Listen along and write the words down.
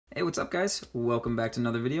Hey, what's up guys? Welcome back to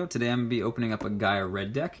another video. Today I'm going to be opening up a Gaia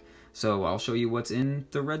Red Deck. So I'll show you what's in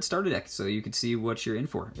the red starter deck so you can see what you're in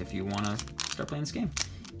for if you want to start playing this game.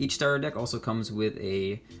 Each starter deck also comes with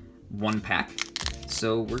a one pack.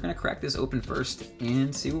 So we're going to crack this open first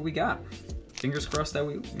and see what we got. Fingers crossed that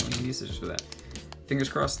we don't use scissors for that. Fingers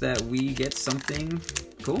crossed that we get something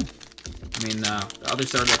cool. I mean, the other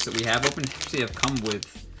starter decks that we have opened actually have come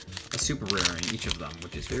with a super rare in each of them,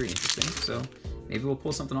 which is very interesting. So maybe we'll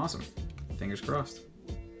pull something awesome. Fingers crossed.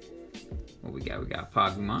 What we got? We got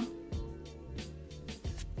Pagumon.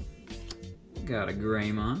 Got a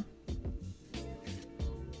Greymon.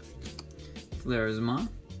 Flaresmon.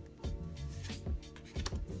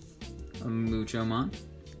 A Muchomon.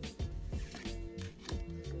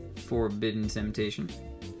 Forbidden Temptation.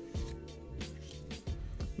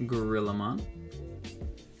 Gorillamon.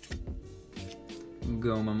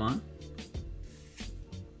 Gomamon.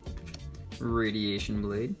 Radiation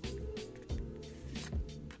Blade.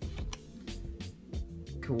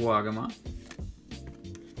 Kawagamon.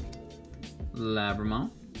 Labramon.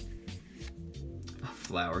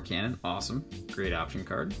 Flower Cannon, awesome. Great option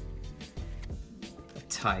card. A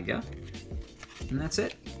Taiga. And that's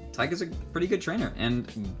it. Taiga's a pretty good trainer,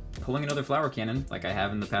 and pulling another Flower Cannon, like I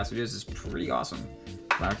have in the past videos, is pretty awesome.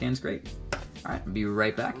 Flower Cannon's great. Alright, I'll be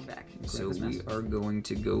right back. So we are going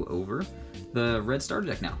to go over the red starter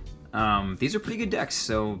deck now. These are pretty good decks,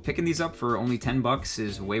 so picking these up for only 10 bucks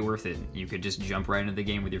is way worth it. You could just jump right into the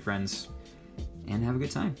game with your friends and have a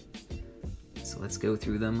good time. So let's go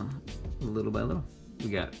through them little by little. We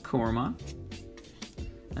got Koromon,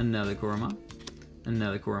 another Koromon,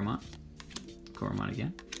 another Koromon, Koromon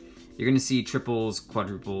again. You're gonna see triples,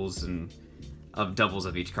 quadruples, and of doubles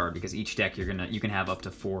of each card, because each deck you can have up to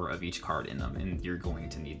 4 of each card in them, and you're going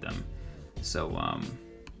to need them. So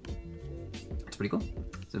it's pretty cool.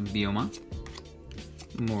 So Biomon,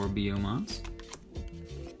 more Biomons,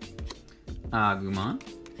 Agumon,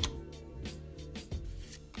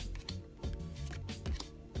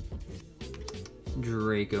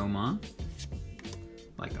 Dracomon.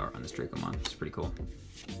 I like the art on this Dracomon, it's pretty cool.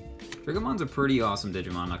 Dracomon's a pretty awesome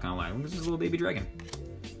Digimon, not gonna lie. This is a little baby dragon.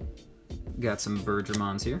 Got some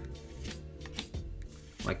Bergermons here.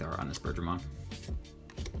 I like the art on this Bergermon.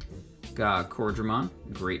 Got Cordramon,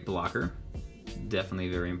 great blocker. Definitely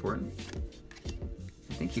very important.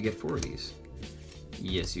 I think you get 4 of these.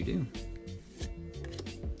 Yes, you do.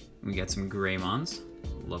 We got some Greymons.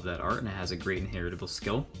 Love that art, and it has a great inheritable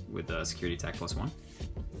skill with security attack +1.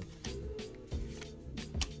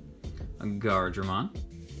 A Gardramon.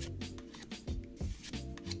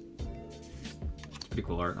 It's pretty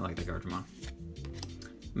cool art. I like the Gardramon.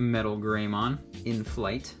 Metal Greymon in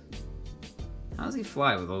flight. How does he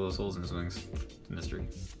fly with all those holes in his wings? It's a mystery.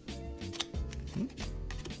 You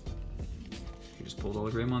just pulled all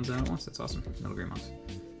the Greymons out at once. That's awesome. Metal Greymons.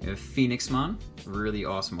 We have Phoenixmon. Really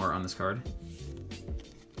awesome art on this card.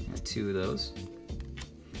 Got 2 of those.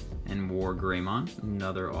 And War Greymon.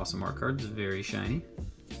 Another awesome art card. It's very shiny.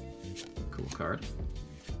 Cool card.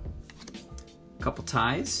 Couple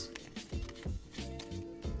ties.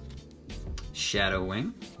 Shadow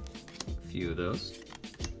Wing. A few of those.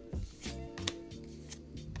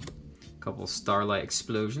 Couple Starlight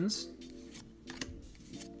Explosions.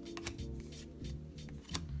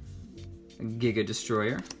 Giga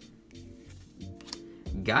Destroyer.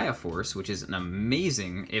 Gaia Force, which is an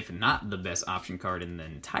amazing, if not the best option card in the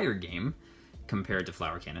entire game compared to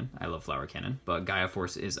Flower Cannon. I love Flower Cannon, but Gaia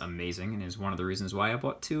Force is amazing and is one of the reasons why I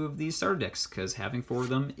bought 2 of these starter decks, because having 4 of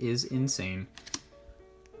them is insane.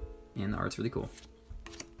 And the art's really cool.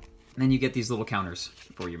 And then you get these little counters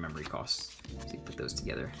for your memory costs. So you put those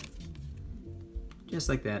together. Just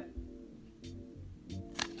like that.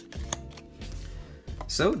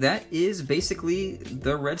 So that is basically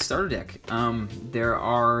the red starter deck. There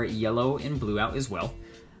are yellow and blue out as well.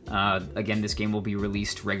 Again, this game will be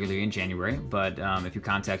released regularly in January, but if you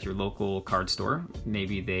contact your local card store,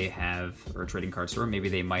 maybe they have, or trading card store, maybe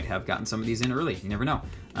they might have gotten some of these in early. You never know.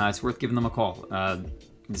 It's worth giving them a call.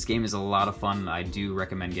 This game is a lot of fun. I do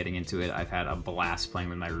recommend getting into it. I've had a blast playing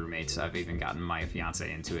with my roommates. I've even gotten my fiance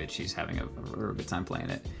into it. She's having a real good time playing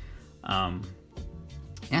it.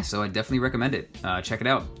 Yeah, so I definitely recommend it. Check it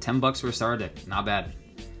out. 10 bucks for a starter deck. Not bad.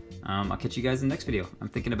 I'll catch you guys in the next video. I'm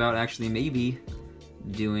thinking about actually maybe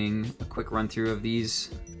doing a quick run through of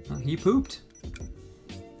these. Oh, he pooped.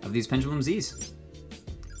 Of these Pendulum Z's.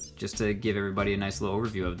 Just to give everybody a nice little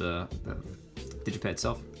overview of the Digipet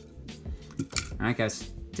itself. Alright guys,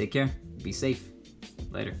 take care. Be safe.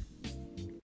 Later.